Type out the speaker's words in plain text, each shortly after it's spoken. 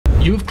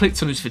You have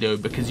clicked on this video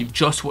because you've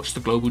just watched the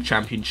Global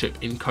Championship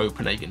in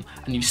Copenhagen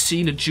and you've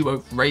seen a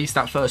duo raise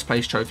that first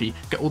place trophy,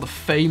 get all the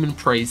fame and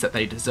praise that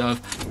they deserve,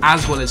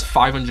 as well as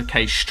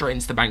 500k straight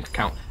into the bank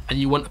account, and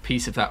you want a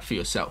piece of that for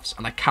yourselves,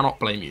 and I cannot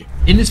blame you.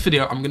 In this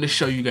video, I'm going to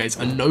show you guys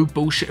a no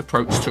bullshit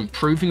approach to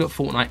improving at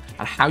Fortnite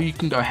and how you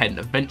can go ahead and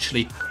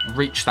eventually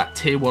reach that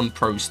tier 1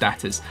 pro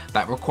status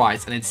that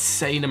requires an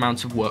insane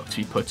amount of work to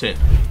be put in.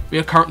 We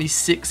are currently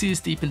 6 years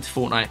deep into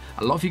Fortnite.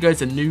 A lot of you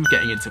guys are new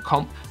getting into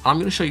comp, and I'm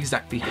going to show you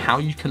exactly how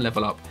you can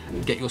level up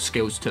and get your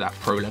skills to that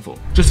pro level.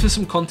 Just for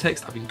some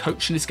context, I've been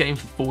coaching this game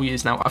for 4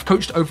 years now. I've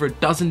coached over a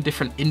dozen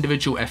different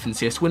individual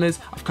FNCS winners.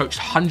 I've coached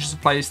hundreds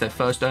of players their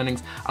first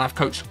earnings, and I've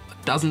coached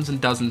dozens and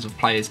dozens of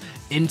players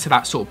into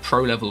that sort of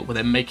pro level where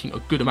they're making a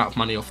good amount of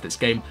money off this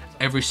game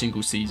every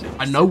single season.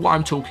 I know what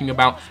I'm talking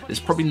about.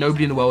 There's probably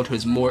nobody in the world who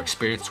has more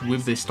experience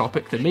with this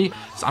topic than me,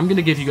 so I'm going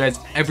to give you guys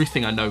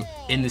everything I know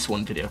in this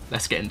one video.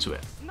 Let's get into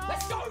it.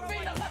 Let's go,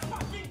 Vina! Let's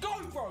fucking go,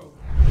 bro!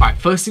 Alright,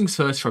 first things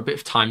first, for a bit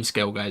of time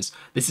scale, guys.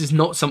 This is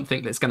not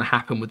something that's going to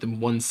happen within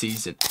one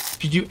season.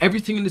 If you do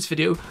everything in this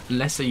video, and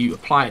let's say you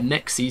apply it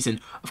next season,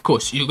 of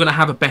course, you're going to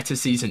have a better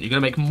season. You're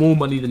going to make more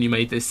money than you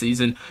made this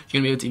season.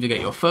 You're going to be able to either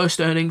get your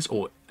first earnings,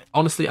 or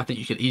honestly, I think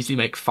you could easily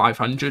make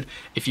 500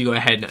 if you go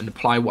ahead and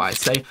apply what I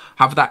say.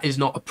 However, that is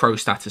not a pro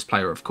status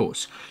player, of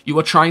course. You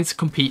are trying to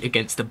compete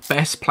against the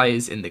best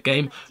players in the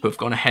game who have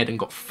gone ahead and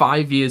got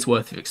 5 years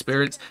worth of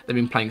experience. They've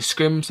been playing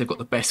scrims, they've got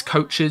the best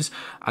coaches,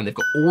 and they've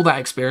got all that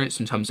experience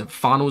in terms of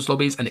finals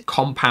lobbies, and it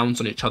compounds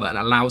on each other and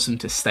allows them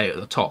to stay at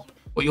the top.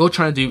 What you're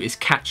trying to do is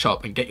catch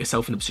up and get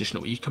yourself in a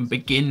position where you can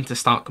begin to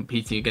start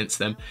competing against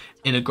them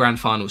in a grand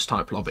finals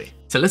type lobby.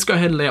 So let's go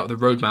ahead and lay out the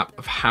roadmap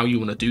of how you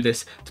want to do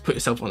this to put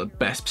yourself on the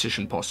best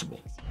position possible.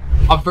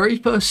 Our very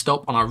first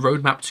stop on our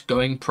roadmap to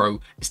going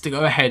pro is to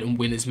go ahead and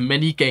win as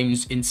many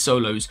games in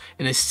solos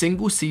in a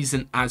single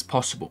season as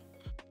possible.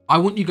 I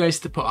want you guys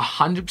to put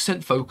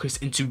 100% focus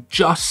into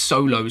just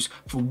solos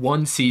for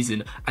one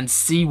season and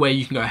see where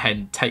you can go ahead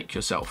and take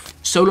yourself.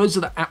 Solos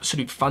are the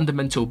absolute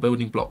fundamental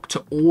building block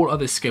to all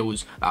other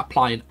skills that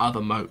apply in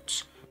other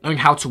modes. Knowing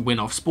how to win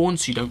off spawn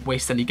so you don't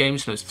waste any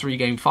games in those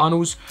 3-game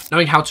finals,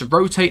 knowing how to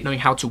rotate, knowing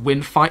how to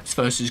win fights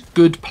versus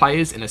good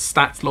players in a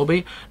stats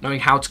lobby, knowing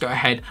how to go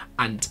ahead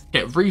and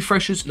get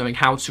refreshers, knowing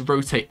how to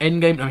rotate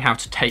endgame, knowing how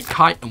to take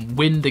kite and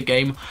win the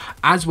game,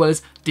 as well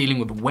as dealing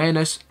with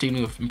awareness,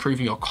 dealing with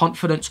improving your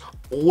confidence.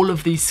 All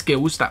of these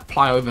skills that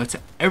apply over to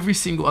every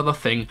single other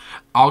thing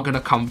are going to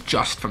come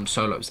just from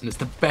solos, and it's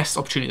the best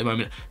opportunity at the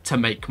moment to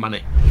make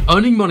money.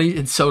 Earning money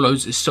in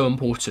solos is so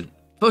important.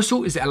 First of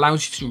all, is it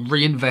allows you to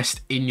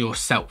reinvest in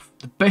yourself.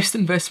 The best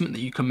investment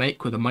that you can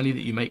make with the money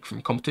that you make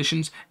from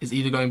competitions is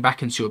either going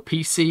back into your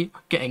PC,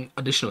 getting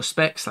additional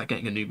specs like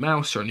getting a new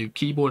mouse or a new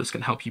keyboard that's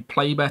going to help you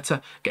play better,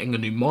 getting a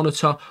new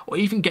monitor, or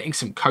even getting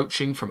some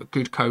coaching from a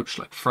good coach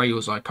like Frey or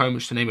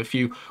Zycoma, to name a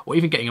few, or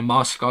even getting a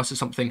masterclass or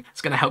something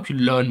that's going to help you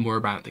learn more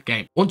about the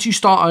game. Once you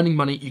start earning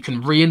money, you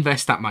can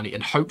reinvest that money,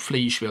 and hopefully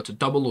you should be able to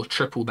double or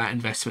triple that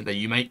investment that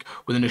you make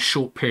within a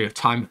short period of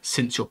time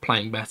since you're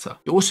playing better.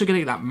 You're also going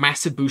to get that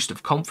massive boost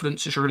of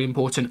confidence, which is really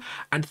important.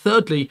 And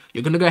thirdly,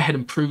 you're going to go ahead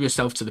and prove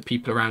yourself to the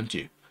people around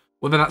you.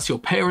 Whether that's your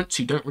parents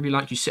who don't really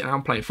like you sitting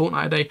around playing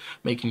Fortnite a day,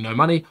 making no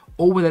money,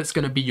 or whether it's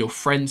going to be your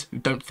friends who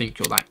don't think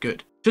you're that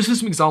good. Just for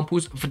some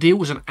examples, Fadil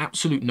was an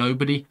absolute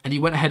nobody, and he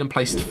went ahead and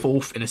placed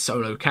 4th in a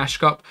solo cash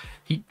cup.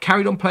 He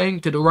carried on playing,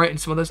 did alright in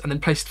some others, and then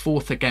placed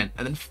 4th again.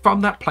 And then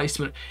from that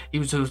placement, he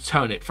was able to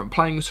turn it from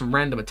playing with some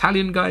random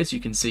Italian guys,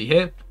 you can see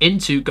here,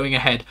 into going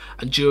ahead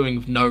and duoing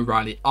with No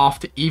Riley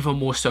after even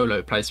more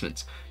solo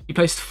placements. He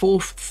placed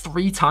 4th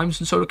 3 times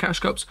in solo cash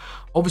cups.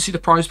 Obviously, the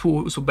prize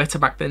pool was better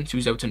back then, so he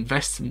was able to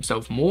invest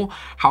himself more.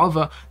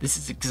 However, this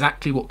is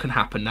exactly what can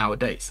happen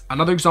nowadays.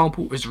 Another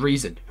example is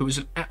Reason, who was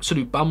an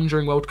absolute bum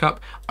during World Cup,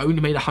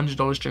 only made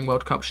 $100 during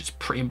World Cup, which is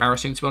pretty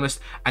embarrassing to be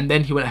honest. And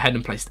then he went ahead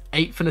and placed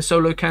 8th in a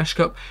solo cash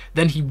cup.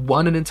 Then he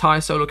won an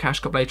entire solo cash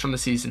cup later on the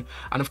season.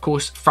 And of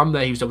course, from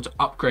there, he was able to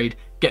upgrade,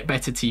 get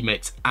better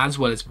teammates, as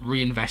well as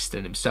reinvest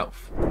in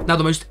himself. Now,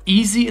 the most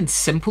easy and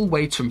simple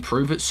way to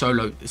improve at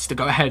solo is to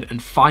go ahead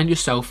and find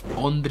yourself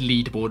on the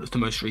leaderboard of the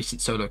most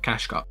recent solo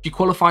cash cup. If you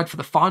qualified for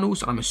the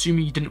finals, and I'm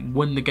assuming you didn't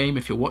win the game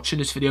if you're watching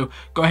this video,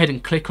 go ahead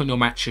and click on your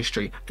match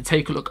history and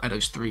take a look at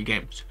those 3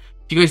 games.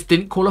 If you guys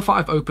didn't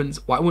qualify for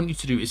opens, what I want you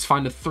to do is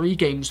find the 3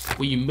 games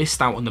where you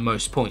missed out on the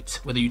most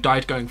points, whether you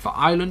died going for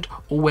Island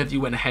or whether you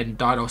went ahead and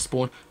died off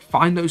spawn.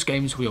 Find those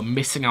games where you're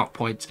missing out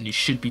points and you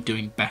should be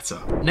doing better.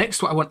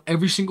 Next, what I want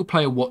every single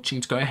player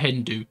watching to go ahead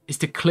and do is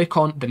to click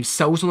on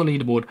themselves on the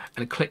leaderboard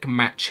and click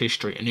match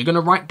history. And you're going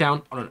to write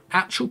down on an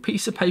actual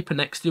piece of paper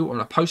next to you or on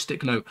a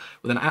post-it note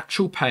with an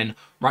actual pen,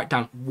 write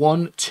down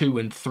 1, 2,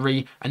 and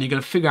 3, and you're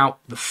going to figure out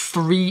the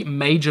 3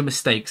 major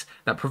mistakes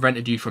that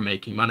prevented you from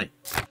making money.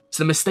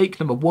 So the mistake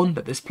number 1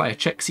 that this player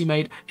Chexy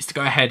made is to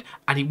go ahead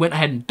and he went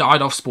ahead and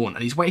died off spawn,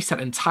 and he's wasted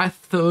an entire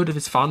third of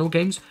his final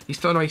games. He's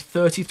thrown away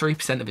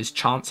 33% of his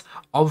chance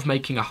of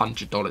making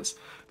 $100.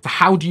 So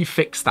how do you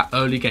fix that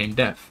early game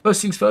death?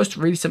 First things first,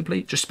 really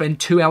simply, just spend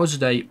 2 hours a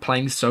day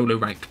playing solo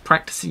ranked,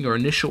 practicing your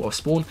initial off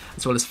spawn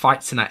as well as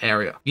fights in that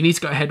area. You need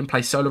to go ahead and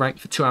play solo ranked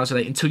for 2 hours a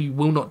day until you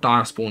will not die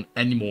off spawn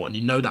anymore, and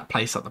you know that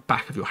place at the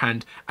back of your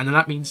hand, and then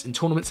that means in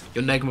tournaments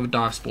you're never going to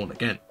die off spawn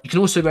again. You can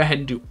also go ahead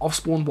and do off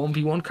spawn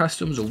 1v1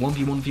 customs or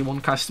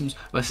 1v1v1 customs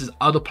versus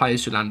other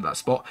players who land at that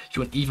spot if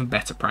you want even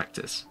better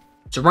practice.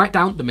 So write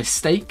down the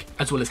mistake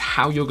as well as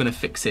how you're going to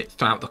fix it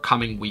throughout the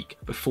coming week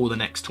before the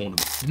next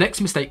tournament. The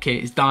next mistake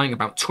here is dying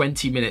about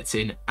 20 minutes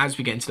in as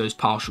we get into those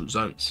partial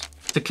zones.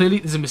 So clearly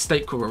there's a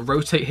mistake called a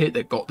rotate hit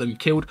that got them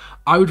killed.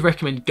 I would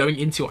recommend going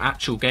into your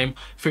actual game,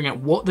 figuring out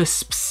what the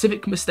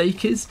specific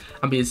mistake is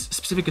and be as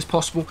specific as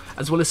possible,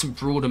 as well as some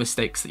broader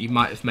mistakes that you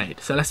might have made.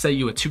 So let's say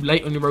you were too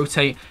late on your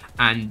rotate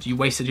and you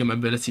wasted your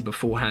mobility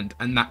beforehand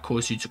and that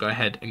caused you to go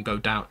ahead and go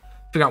down.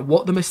 Figure out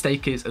what the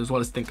mistake is, as well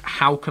as think,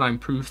 how can I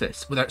improve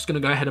this? Whether it's going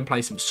to go ahead and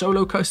play some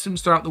solo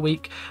customs throughout the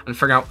week and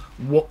figure out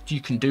what you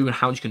can do and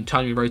how you can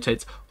turn your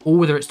rotates, or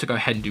whether it's to go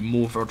ahead and do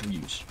more VOD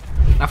reviews.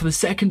 Now for the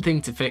second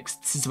thing to fix,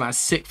 this is about a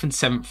 6th and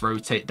 7th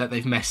rotate that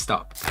they've messed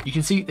up. You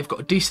can see they've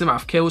got a decent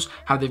amount of kills,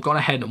 how they've gone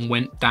ahead and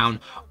went down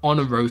on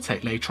a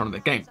rotate later on in the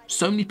game.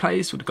 So many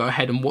players would go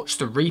ahead and watch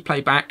the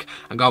replay back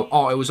and go,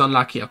 oh, it was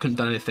unlucky, I couldn't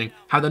do anything.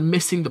 How they're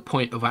missing the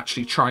point of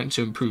actually trying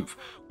to improve.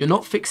 You're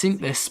not fixing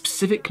the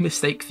specific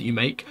mistake that you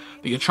make,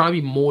 but you're trying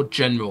to be more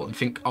general and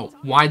think, oh,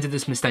 why did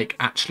this mistake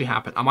actually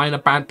happen? Am I in a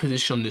bad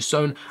position on this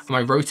zone? Am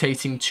I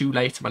rotating too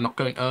late? Am I not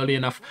going early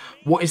enough?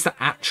 What is the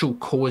actual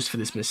cause for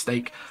this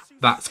mistake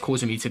that's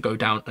causing me to go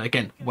down? And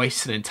again,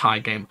 waste an entire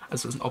game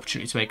as there's an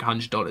opportunity to make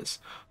 $100.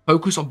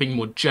 Focus on being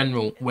more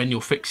general when you're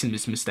fixing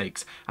these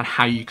mistakes and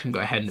how you can go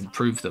ahead and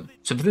improve them.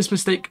 So for this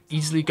mistake,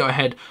 easily go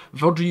ahead,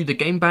 VOD review the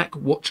game back,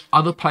 watch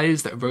other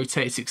players that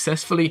rotated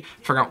successfully,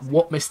 figure out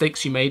what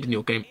mistakes you made in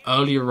your game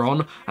earlier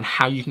on and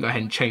how you can go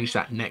ahead and change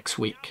that next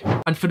week.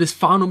 And for this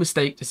final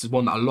mistake, this is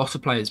one that a lot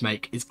of players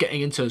make, is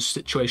getting into a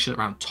situation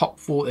around top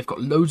 4. They've got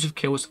loads of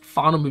kills,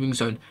 final moving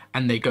zone,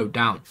 and they go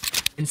down.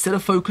 Instead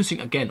of focusing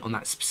again on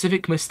that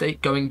specific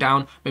mistake going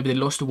down, maybe they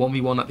lost a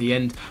 1v1 at the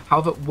end.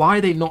 However, why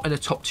are they not in a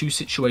top 2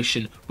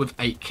 situation with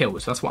 8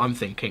 kills? That's what I'm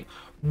thinking.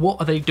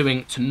 What are they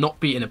doing to not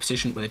be in a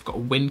position where they've got a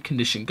win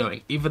condition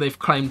going? Either they've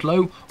claimed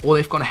low or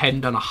they've gone ahead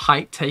and done a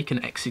height take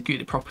and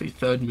executed properly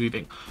third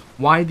moving.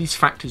 Why are these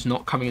factors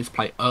not coming into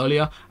play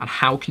earlier, and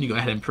how can you go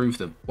ahead and improve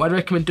them? What I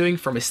recommend doing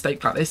for a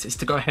mistake like this is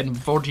to go ahead and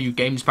VOD you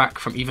games back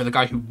from either the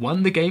guy who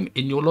won the game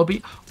in your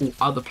lobby or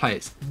other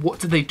players. What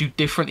did they do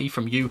differently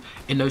from you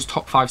in those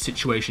top 5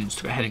 situations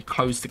to go ahead and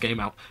close the game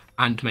out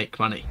and make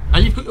money?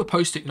 And you've got your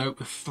post-it note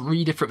with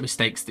 3 different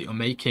mistakes that you're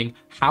making.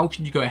 How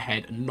can you go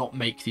ahead and not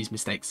make these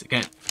mistakes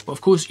again? Well,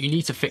 of course, you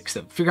need to fix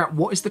them. Figure out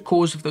what is the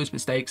cause of those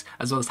mistakes,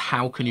 as well as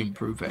how can you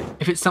improve it.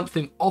 If it's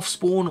something off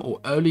spawn or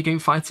early game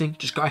fighting,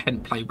 just go ahead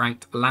and play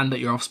ranked, land at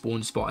your off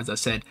spawn spot. As I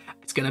said,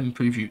 it's going to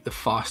improve you the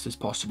fastest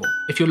possible.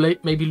 If you're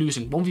late, maybe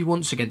losing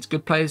 1v1s against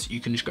good players, you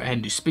can just go ahead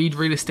and do speed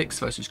realistics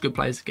versus good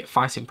players, get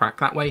fighting prac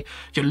that way.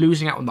 If you're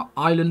losing out on the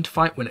island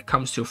fight when it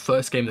comes to your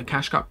first game of the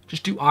Cash Cup,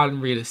 just do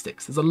island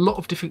realistics. There's a lot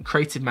of different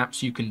creative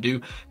maps you can do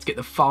to get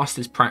the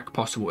fastest prac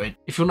possible in.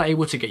 If you're not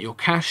able to get your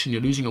cash and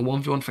you're losing a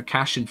 1v1 for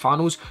cash in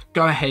finals,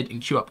 go ahead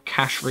and queue up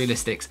cash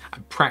realistics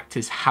and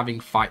practice having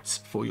fights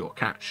for your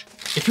cash.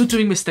 If you're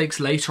doing mistakes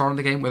later on in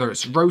the game, whether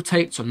it's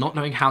rotates or not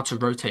knowing how to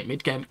rotate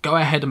mid-game, go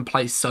ahead and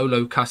play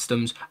solo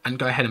customs and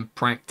go ahead and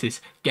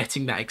practice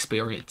getting that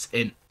experience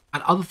in.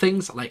 And other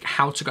things like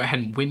how to go ahead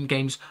and win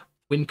games,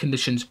 win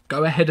conditions,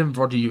 go ahead and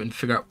VOD you and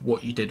figure out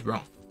what you did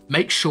wrong.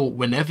 Make sure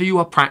whenever you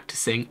are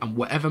practicing and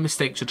whatever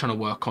mistakes you're trying to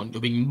work on,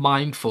 you're being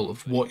mindful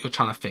of what you're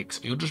trying to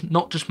fix. You're just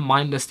not just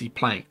mindlessly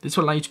playing. This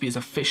will allow you to be as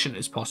efficient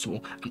as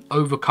possible and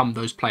overcome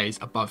those players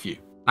above you.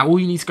 Now, all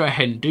you need to go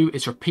ahead and do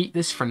is repeat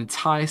this for an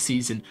entire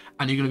season,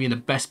 and you're going to be in the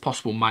best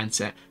possible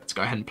mindset to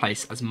go ahead and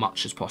place as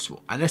much as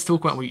possible. And let's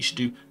talk about what you should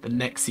do the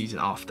next season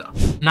after.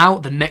 Now,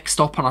 the next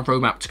stop on our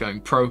roadmap to going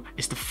pro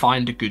is to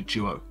find a good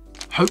duo.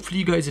 Hopefully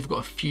you guys have got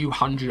a few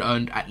hundred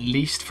earned at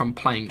least from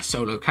playing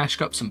solo cash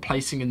cups and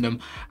placing in them,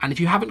 and if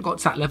you haven't got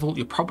to that level,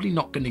 you're probably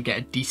not going to get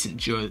a decent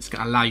duo that's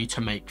going to allow you to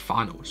make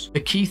finals.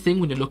 The key thing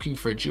when you're looking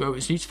for a duo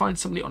is you need to find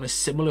somebody on a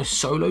similar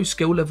solo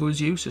skill level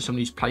as you, so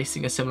somebody who's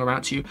placing a similar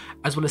amount to you,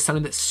 as well as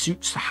something that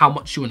suits how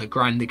much you want to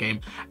grind the game,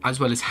 as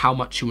well as how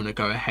much you want to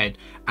go ahead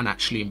and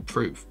actually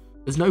improve.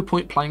 There's no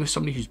point playing with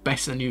somebody who's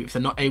better than you if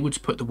they're not able to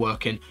put the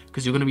work in,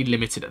 because you're going to be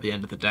limited at the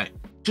end of the day.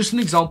 Just an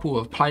example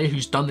of a player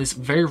who's done this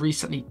very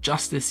recently,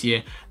 just this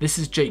year. This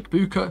is Jake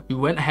Buka, who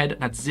went ahead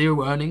and had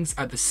 0 earnings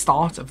at the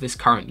start of this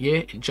current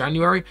year in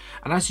January.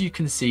 And as you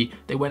can see,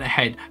 they went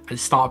ahead and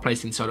started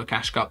placing solo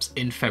cash cups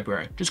in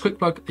February. Just a quick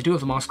plug, they do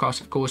have the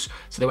masterclass, of course.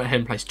 So they went ahead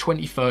and placed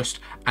 21st,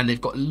 and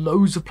they've got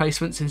loads of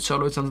placements in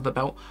solos under the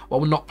belt, while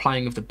we're not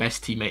playing with the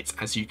best teammates,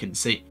 as you can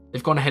see.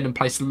 They've gone ahead and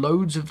placed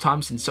loads of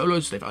times in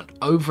solos. They've earned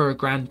over $1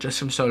 grand just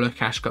from solo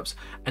cash cups.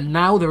 And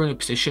now they're in a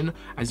position,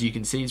 as you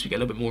can see, as we get a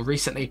little bit more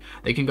recently,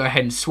 they they can go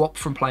ahead and swap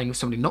from playing with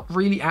somebody not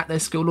really at their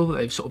skill level that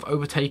they've sort of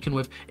overtaken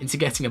with into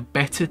getting a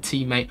better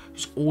teammate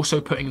who's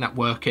also putting that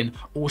work in,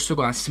 also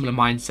got a similar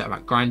mindset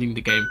about grinding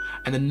the game.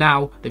 And then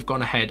now they've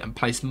gone ahead and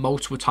placed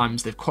multiple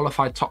times. They've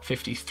qualified top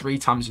 50 3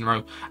 times in a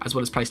row, as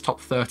well as placed top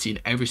 30 in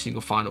every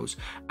single finals.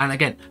 And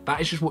again,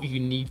 that is just what you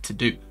need to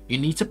do. You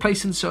need to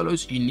place in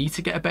solos, you need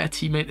to get a better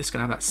teammate that's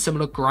going to have that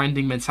similar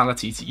grinding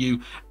mentality to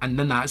you, and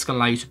then that's going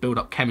to allow you to build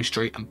up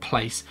chemistry and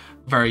place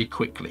very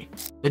quickly.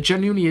 There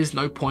genuinely is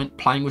no point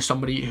playing with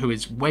somebody who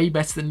is way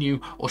better than you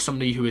or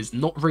somebody who is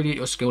not really at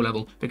your skill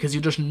level, because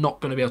you're just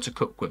not going to be able to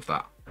cook with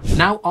that.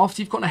 Now,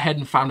 after you've gone ahead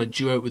and found a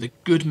duo with a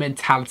good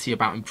mentality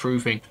about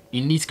improving,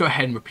 you need to go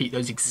ahead and repeat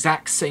those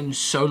exact same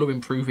solo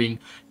improving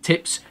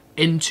tips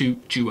into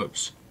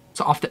duos.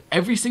 So after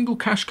every single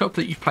cash cup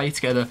that you've played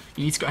together,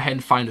 you need to go ahead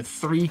and find the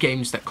 3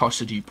 games that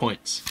costed you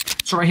points.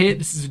 So right here,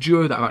 this is a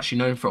duo that I've actually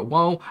known for a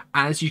while.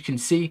 As you can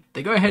see,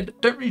 they go ahead,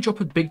 don't really drop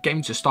a big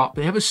game to start,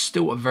 but they have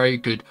still a very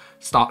good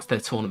start to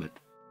their tournament.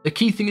 The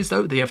key thing is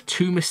though, they have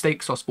 2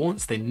 mistakes off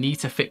spawns. They need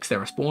to fix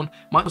their spawn.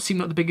 Might not seem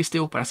like the biggest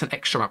deal, but that's an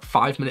extra about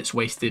 5 minutes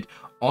wasted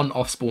on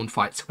off-spawn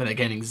fights where they're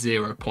getting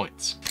 0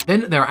 points.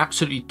 Then there are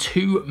absolutely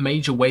 2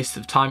 major wastes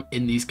of time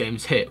in these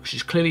games here, which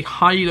is clearly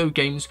high-elo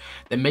games.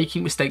 They're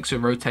making mistakes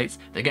with rotates,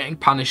 they're getting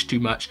punished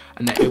too much,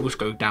 and they're able to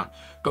go down.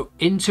 Go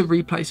into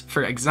replays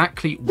for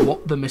exactly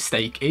what the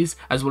mistake is,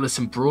 as well as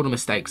some broader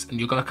mistakes, and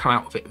you're going to come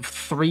out with it with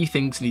 3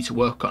 things you need to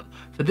work on.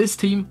 For this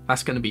team,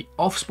 that's going to be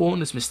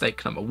off-spawn as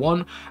mistake number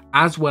 1,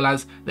 as well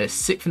as their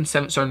 6th and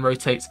 7th zone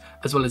rotates,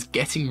 as well as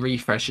getting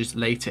refreshes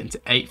later into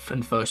 8th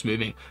and 1st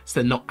moving, so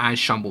they're not as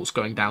shambles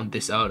going down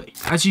this early.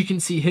 As you can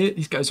see here,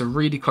 these guys are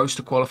really close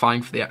to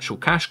qualifying for the actual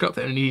cash cup.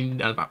 They only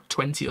need about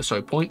 20 or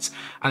so points,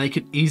 and they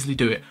could easily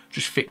do it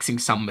just fixing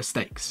some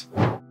mistakes.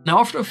 Now,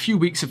 after a few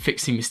weeks of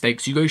fixing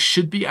mistakes, you guys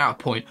should be at a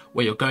point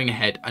where you're going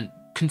ahead and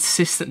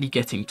consistently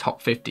getting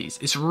top 50s.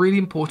 It's really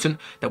important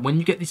that when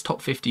you get these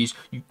top 50s,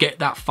 you get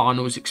that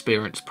finals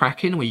experience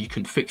cracking where you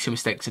can fix your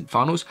mistakes in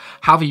finals.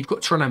 However, you've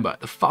got to remember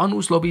the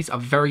finals lobbies are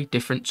very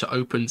different to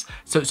opens,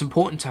 so it's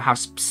important to have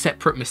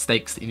separate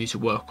mistakes that you need to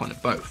work on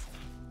at both.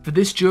 For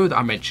this duo that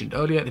I mentioned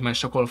earlier, they managed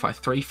to qualify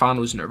 3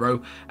 finals in a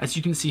row. As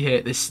you can see here,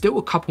 there's still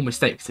a couple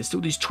mistakes. There's still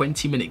these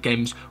 20-minute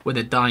games where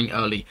they're dying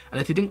early. And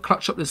if they didn't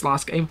clutch up this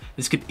last game,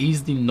 this could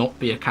easily not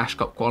be a cash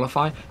cup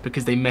qualify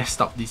because they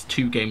messed up these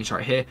 2 games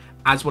right here,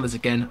 as well as,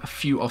 again, a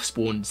few off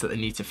spawns that they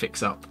need to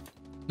fix up.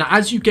 Now,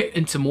 as you get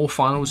into more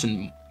finals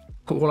and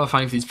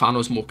qualifying for these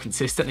finals more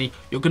consistently,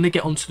 you're going to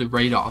get onto the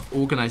radar of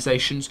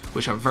organizations,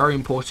 which are very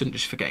important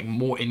just for getting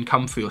more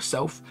income for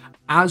yourself,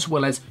 as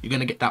well as you're going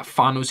to get that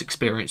finals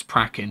experience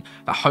cracking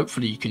that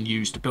hopefully you can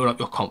use to build up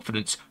your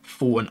confidence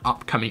for an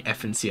upcoming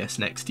FNCS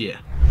next year.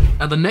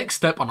 Now, the next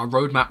step on our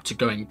roadmap to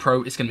going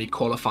pro is going to be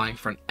qualifying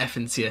for an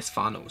FNCS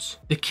finals.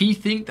 The key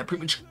thing that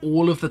pretty much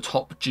all of the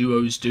top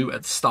duos do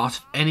at the start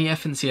of any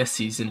FNCS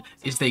season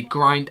is they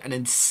grind an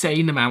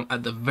insane amount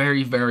at the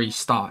very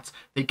start.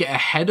 They get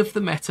ahead of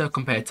the meta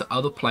compared to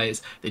other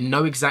players. They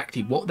know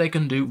exactly what they're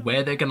going to do,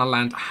 where they're going to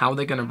land, how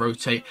they're going to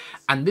rotate.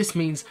 And this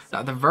means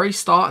that at the very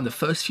start and the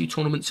first few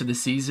tournaments of the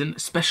season,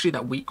 especially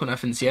that week on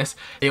FNCS,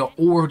 they are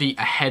already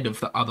ahead of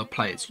the other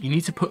players. You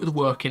need to put the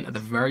work in at the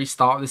very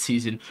start of the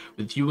season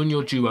with you and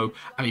your duo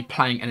and be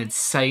playing an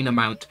insane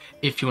amount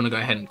if you want to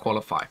go ahead and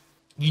qualify.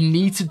 You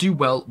need to do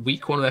well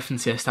week 1 of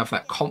FNCS to have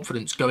that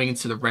confidence going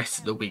into the rest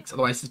of the weeks.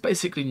 Otherwise, there's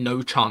basically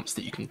no chance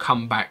that you can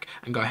come back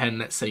and go ahead and,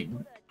 let's say,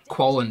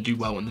 qual and do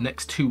well in the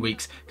next 2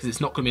 weeks, because it's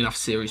not going to be enough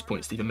series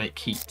points to even make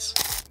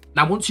heats.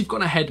 Now, once you've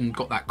gone ahead and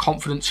got that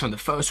confidence from the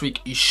first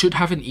week, you should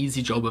have an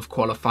easy job of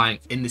qualifying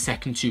in the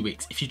second 2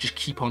 weeks if you just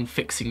keep on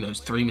fixing those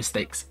 3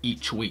 mistakes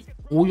each week.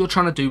 All you're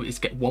trying to do is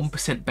get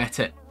 1%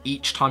 better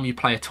each time you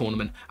play a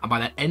tournament, and by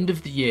the end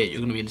of the year, you're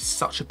going to be in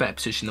such a better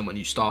position than when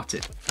you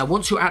started. Now,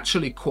 once you're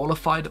actually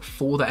qualified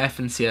for the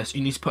FNCS,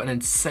 you need to put an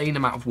insane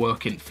amount of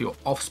work in for your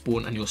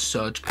off-spawn and your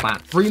surge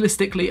plan.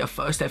 Realistically, a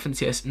first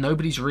FNCS,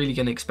 nobody's really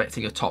going to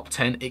expecting a top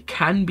 10. It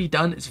can be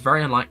done, it's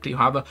very unlikely,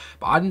 however,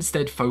 but I'd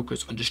instead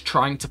focus on just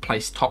trying to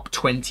place top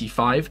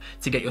 25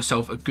 to get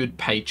yourself a good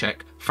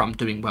paycheck from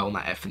doing well in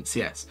that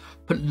FNCS.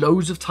 Put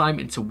loads of time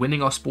into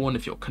winning off spawn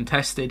if you're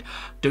contested,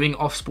 doing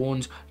off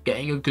spawns,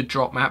 getting a good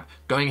drop map,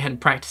 going ahead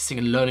and practicing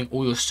and learning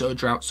all your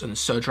surge routes and the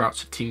surge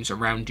routes of teams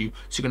around you,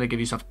 so you're going to give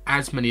yourself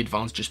as many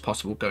advantages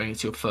possible going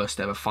into your first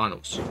ever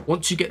finals.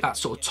 Once you get that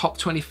sort of top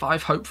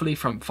 25 hopefully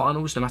from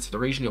finals, no matter the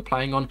region you're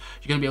playing on,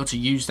 you're going to be able to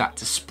use that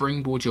to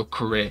springboard your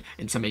career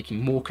into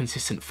making more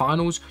consistent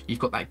finals. You've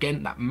got that,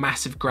 again, that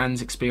massive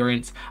grands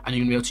experience, and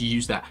you're going to be able to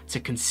use that to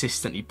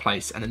consistently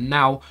place. And then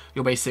now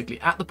you're basically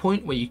at the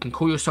point where you can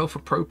call yourself a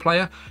pro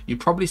player. You've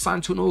probably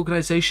signed to an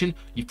organization,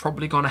 you've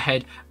probably gone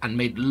ahead and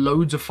made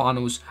loads of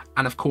finals,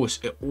 and of course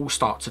it all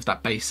starts with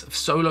that base of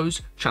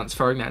solos,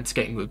 transferring that into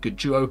getting a good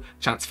duo,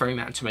 transferring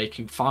that into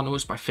making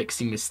finals by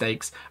fixing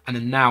mistakes, and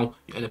then now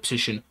you're in a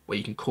position where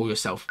you can call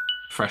yourself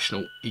a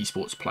professional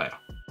esports player.